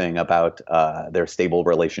positive thing about their stable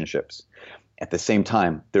relationships. At the same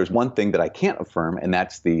time, there's one thing that I can't affirm, and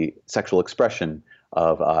that's the sexual expression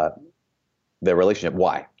of their relationship.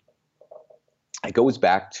 Why? It goes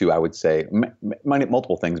back to, I would say,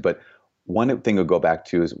 multiple things, but one thing to go back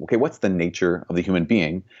to is, okay, what's the nature of the human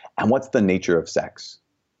being and what's the nature of sex?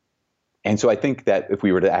 And so I think that if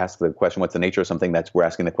we were to ask the question, what's the nature of something, we're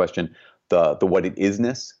asking the question, the what it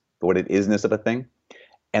isness of a thing.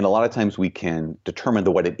 And a lot of times we can determine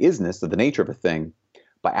the what it isness of the nature of a thing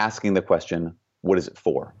by asking the question, what is it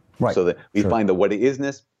for? Right. So that we find the what it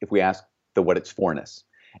isness if we ask the what it's forness.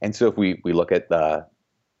 And so if we look at the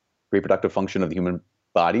reproductive function of the human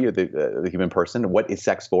body or the human person, what is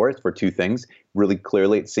sex for? It's for two things. Really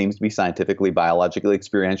clearly, it seems to be scientifically, biologically,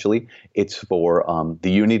 experientially. It's for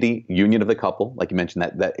the union of the couple, like you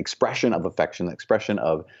mentioned, that expression of affection, the expression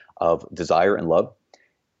of desire and love.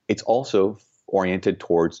 It's also oriented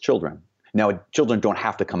towards children. Now, children don't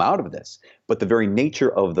have to come out of this, but the very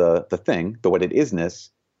nature of the thing, the what it isness,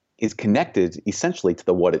 is connected essentially to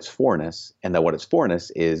the what it's forness, and the what it's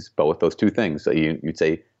forness is both those two things. So you'd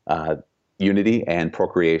say unity and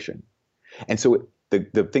procreation. And so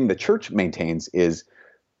the thing the church maintains is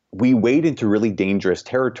we wade into really dangerous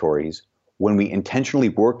territories when we intentionally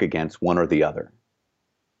work against one or the other.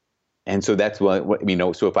 And so that's what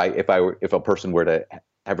so if a person were to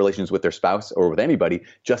have relations with their spouse or with anybody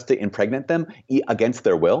just to impregnate them against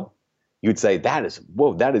their will, you'd say that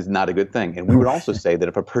is not a good thing. And we would also say that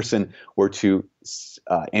if a person were to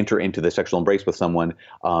enter into the sexual embrace with someone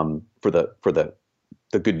for the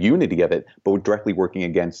good unity of it, but we're directly working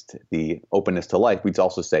against the openness to life, we'd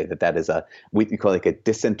also say that is we call it a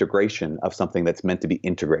disintegration of something that's meant to be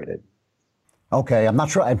integrated. Okay,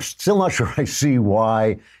 I'm still not sure I see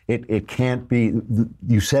why it can't be.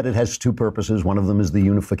 You said it has two purposes. One of them is the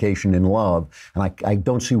unification in love, and I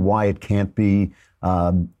don't see why it can't be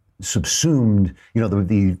subsumed,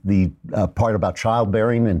 the part about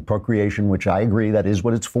childbearing and procreation, which I agree that is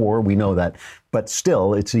what it's for. We know that, but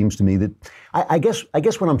still, it seems to me that I guess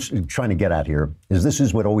what I'm trying to get at here is this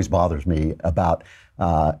is what always bothers me about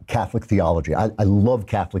Catholic theology. I love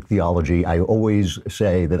Catholic theology. I always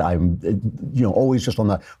say that I'm, always just on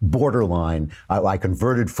the borderline. I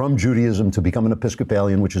converted from Judaism to become an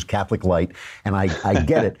Episcopalian, which is Catholic light, and I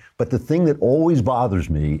get it. But the thing that always bothers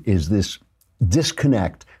me is this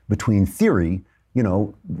disconnect between theory,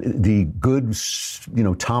 the good,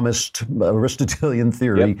 Thomist Aristotelian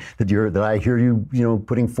theory that I hear you,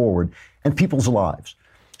 putting forward, and people's lives,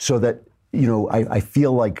 so that I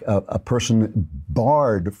feel like a person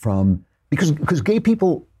barred from because gay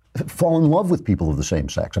people fall in love with people of the same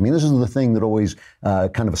sex. I mean, this is the thing that always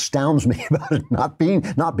kind of astounds me about it not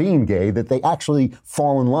being gay, that they actually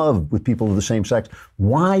fall in love with people of the same sex.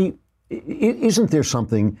 Why? Isn't there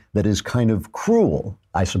something that is kind of cruel,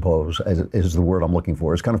 I suppose, is the word I'm looking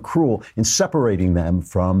for, is kind of cruel in separating them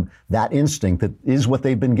from that instinct that is what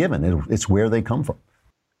they've been given. It's where they come from.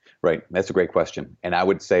 Right. That's a great question. And I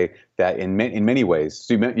would say that in many ways,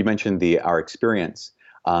 so you mentioned our experience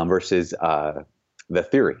versus the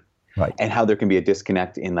theory. Right. And how there can be a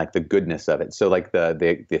disconnect in like the goodness of it. So like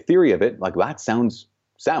the theory of it, like that sounds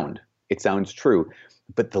sound. It sounds true.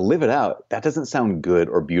 But to live it out, that doesn't sound good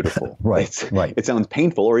or beautiful. Right. It sounds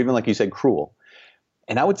painful, or even like you said, cruel.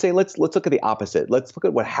 And I would say let's look at the opposite. Let's look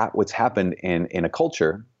at what's happened in a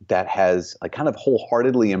culture that has like kind of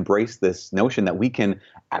wholeheartedly embraced this notion that we can,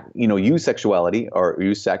 use sexuality or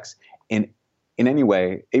use sex in any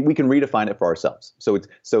way. We can redefine it for ourselves. So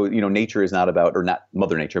nature is not about, or not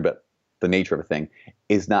Mother Nature, but the nature of a thing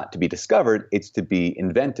is not to be discovered. It's to be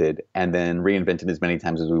invented and then reinvented as many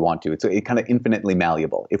times as we want to. It's kind of infinitely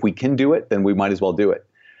malleable. If we can do it, then we might as well do it.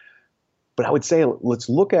 But I would say let's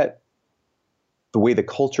look at the way the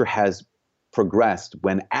culture has progressed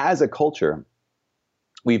when, as a culture,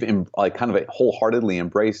 we've kind of wholeheartedly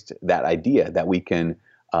embraced that idea that we can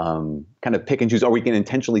kind of pick and choose, or we can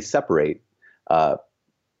intentionally separate the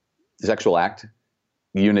sexual act,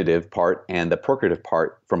 the unitive part, and the procreative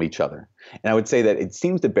part from each other. And I would say that it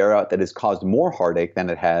seems to bear out that it's caused more heartache than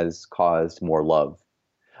it has caused more love.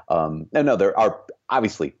 No, there are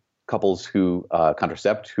obviously couples who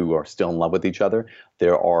contracept, who are still in love with each other.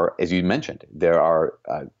 There are, as you mentioned, there are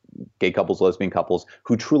gay couples, lesbian couples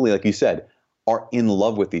who truly, like you said, are in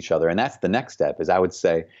love with each other. And that's the next step, is I would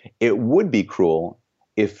say it would be cruel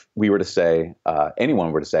if we were to say,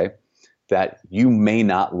 anyone were to say, that you may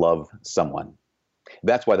not love someone.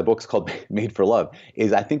 That's why the book's called Made for Love,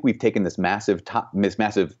 is I think we've taken this massive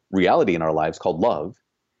reality in our lives called love,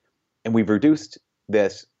 and we've reduced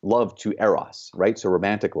this love to eros, right? So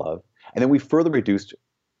romantic love. And then we further reduced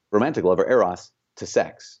romantic love, or eros, to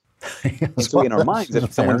sex. And so in our minds,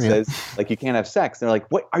 if someone says, like, you can't have sex, they're like,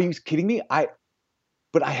 what, are you kidding me?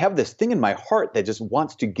 But I have this thing in my heart that just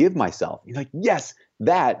wants to give myself. You're like, yes,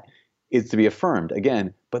 that is to be affirmed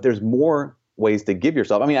again, but there's more ways to give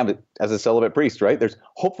yourself. I mean, as a celibate priest, right? There's,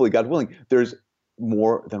 hopefully, God willing, there's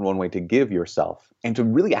more than one way to give yourself and to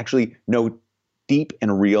really actually know deep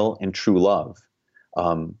and real and true love.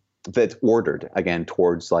 That's ordered again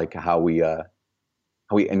towards like how we have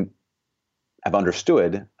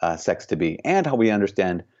understood sex to be, and how we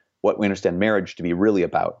understand marriage to be really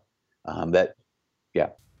about.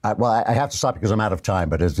 Well, I have to stop because I'm out of time,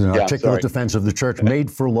 but as an articulate defense of the church, Made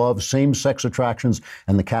for Love, Same-Sex Attractions,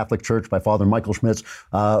 and the Catholic Church by Father Michael Schmitz.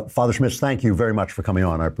 Father Schmitz, thank you very much for coming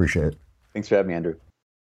on. I appreciate it. Thanks for having me, Andrew.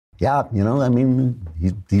 Yeah, I mean,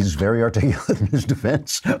 he's very articulate in his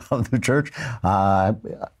defense of the church. I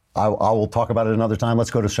will talk about it another time.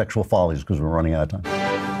 Let's go to sexual follies because we're running out of time.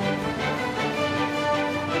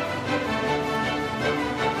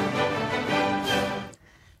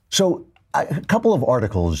 So a couple of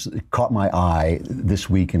articles caught my eye this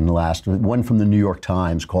week and last. One from the New York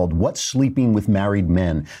Times called "What Sleeping with Married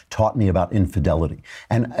Men Taught Me About Infidelity."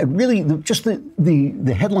 And I really, just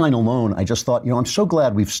the headline alone, I just thought, I'm so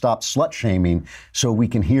glad we've stopped slut shaming so we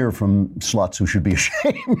can hear from sluts who should be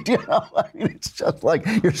ashamed. I mean, it's just like,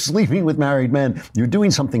 you're sleeping with married men, you're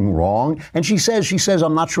doing something wrong. And she says,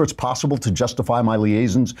 I'm not sure it's possible to justify my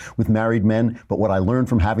liaisons with married men, but what I learned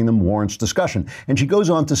from having them warrants discussion. And she goes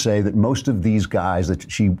on to say that most of these guys,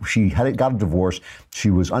 that she got a divorce,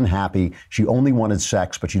 she was unhappy, she only wanted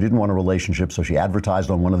sex, but she didn't want a relationship, so she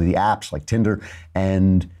advertised on one of the apps like Tinder,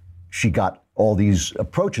 and she got all these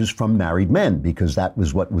approaches from married men because that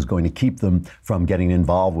was what was going to keep them from getting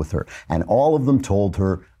involved with her. And all of them told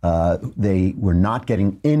her, They were not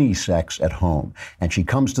getting any sex at home. And she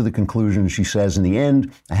comes to the conclusion, she says, in the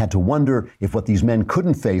end, I had to wonder if what these men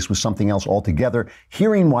couldn't face was something else altogether.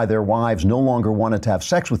 Hearing why their wives no longer wanted to have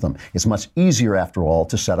sex with them, it's much easier, after all,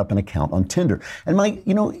 to set up an account on Tinder. And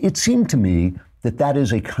it seemed to me that that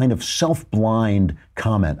is a kind of self-blind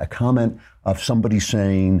comment, a comment of somebody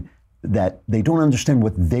saying that they don't understand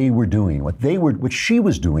what they were doing, what she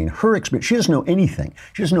was doing, her experience. She doesn't know anything.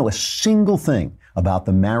 She doesn't know a single thing about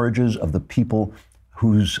the marriages of the people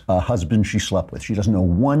whose husband she slept with. She doesn't know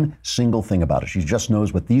one single thing about it. She just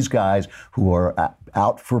knows what these guys who are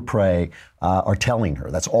out for prey are telling her.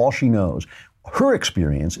 That's all she knows. Her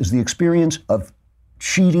experience is the experience of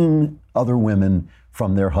cheating other women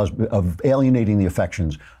from their husband, of alienating the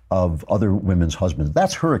affections of other women's husbands.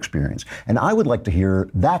 That's her experience. And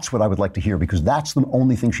that's what I would like to hear, because that's the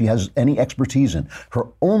only thing she has any expertise in. Her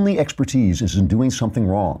only expertise is in doing something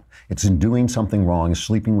wrong. It's in doing something wrong, is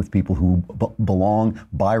sleeping with people who belong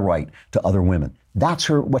by right to other women. That's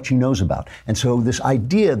what she knows about. And so this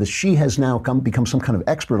idea that she has now become some kind of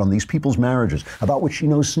expert on these people's marriages, about which she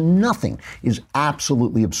knows nothing, is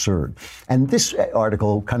absolutely absurd. And this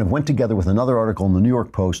article kind of went together with another article in the New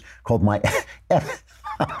York Post called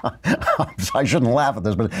I shouldn't laugh at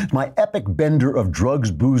this, but my epic bender of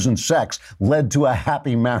drugs, booze, and sex led to a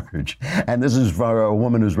happy marriage. And this is for a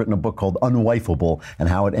woman who's written a book called Unwifeable, and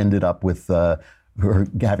how it ended up with her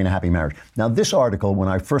having a happy marriage. Now, this article, when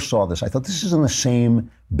I first saw this, I thought this is in the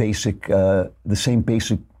same basic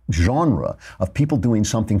genre of people doing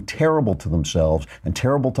something terrible to themselves and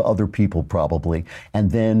terrible to other people, probably,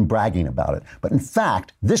 and then bragging about it. But in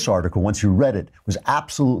fact, this article, once you read it, was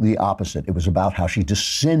absolutely opposite. It was about how she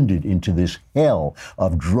descended into this hell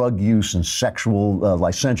of drug use and sexual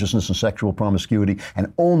licentiousness and sexual promiscuity.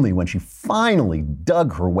 And only when she finally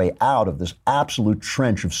dug her way out of this absolute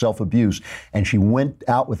trench of self-abuse, and she went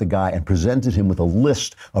out with a guy and presented him with a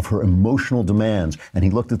list of her emotional demands, and he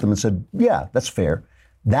looked at them and said, yeah, that's fair.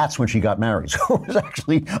 That's when she got married. So it was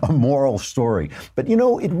actually a moral story. But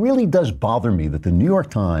it really does bother me that the New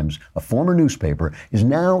York Times, a former newspaper, is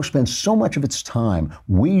now spends so much of its time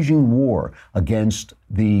waging war against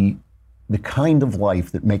the kind of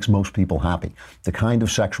life that makes most people happy, the kind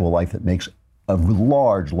of sexual life that makes a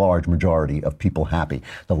large, large majority of people happy,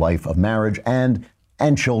 the life of marriage and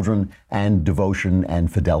children and devotion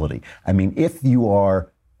and fidelity. I mean, if you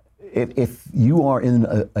are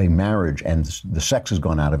in a marriage and the sex has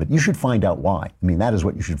gone out of it, you should find out why. I mean, that is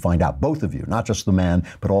what you should find out, both of you, not just the man,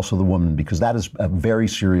 but also the woman, because that is a very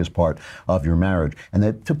serious part of your marriage.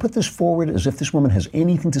 And to put this forward as if this woman has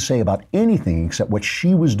anything to say about anything except what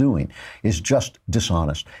she was doing is just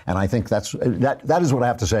dishonest. And I think that is what I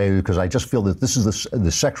have to say, because I just feel that this is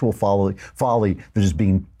the sexual folly that is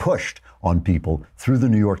being pushed on people through the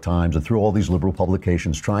New York Times and through all these liberal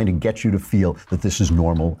publications, trying to get you to feel that this is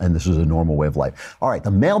normal and this is a normal way of life. All right,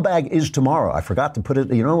 the mailbag is tomorrow. I forgot to put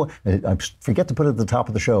it, I forget to put it at the top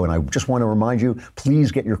of the show, and I just want to remind you,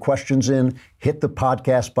 please get your questions in, hit the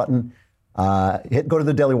podcast button, go to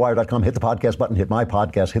thedailywire.com, hit the podcast button, hit my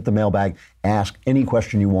podcast, hit the mailbag, ask any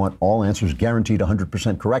question you want, all answers guaranteed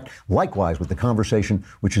 100% correct. Likewise with the conversation,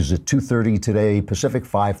 which is at 2:30 today, Pacific,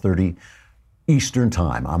 5:30 Eastern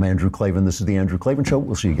Time. I'm Andrew Klavan. This is The Andrew Klavan Show.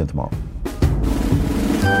 We'll see you again tomorrow.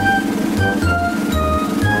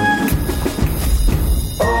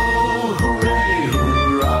 Oh, hooray,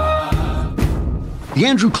 hurrah. The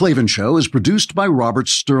Andrew Klavan Show is produced by Robert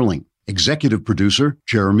Sterling. Executive producer,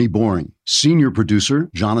 Jeremy Boring. Senior producer,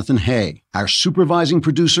 Jonathan Hay. Our supervising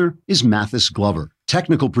producer is Mathis Glover.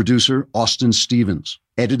 Technical producer, Austin Stevens.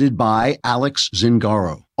 Edited by Alex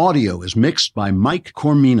Zingaro. Audio is mixed by Mike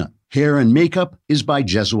Cormina. Hair and makeup is by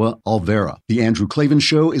Jesua Alvera. The Andrew Klavan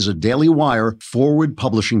Show is a Daily Wire Forward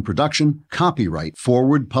Publishing production. Copyright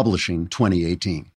Forward Publishing 2018.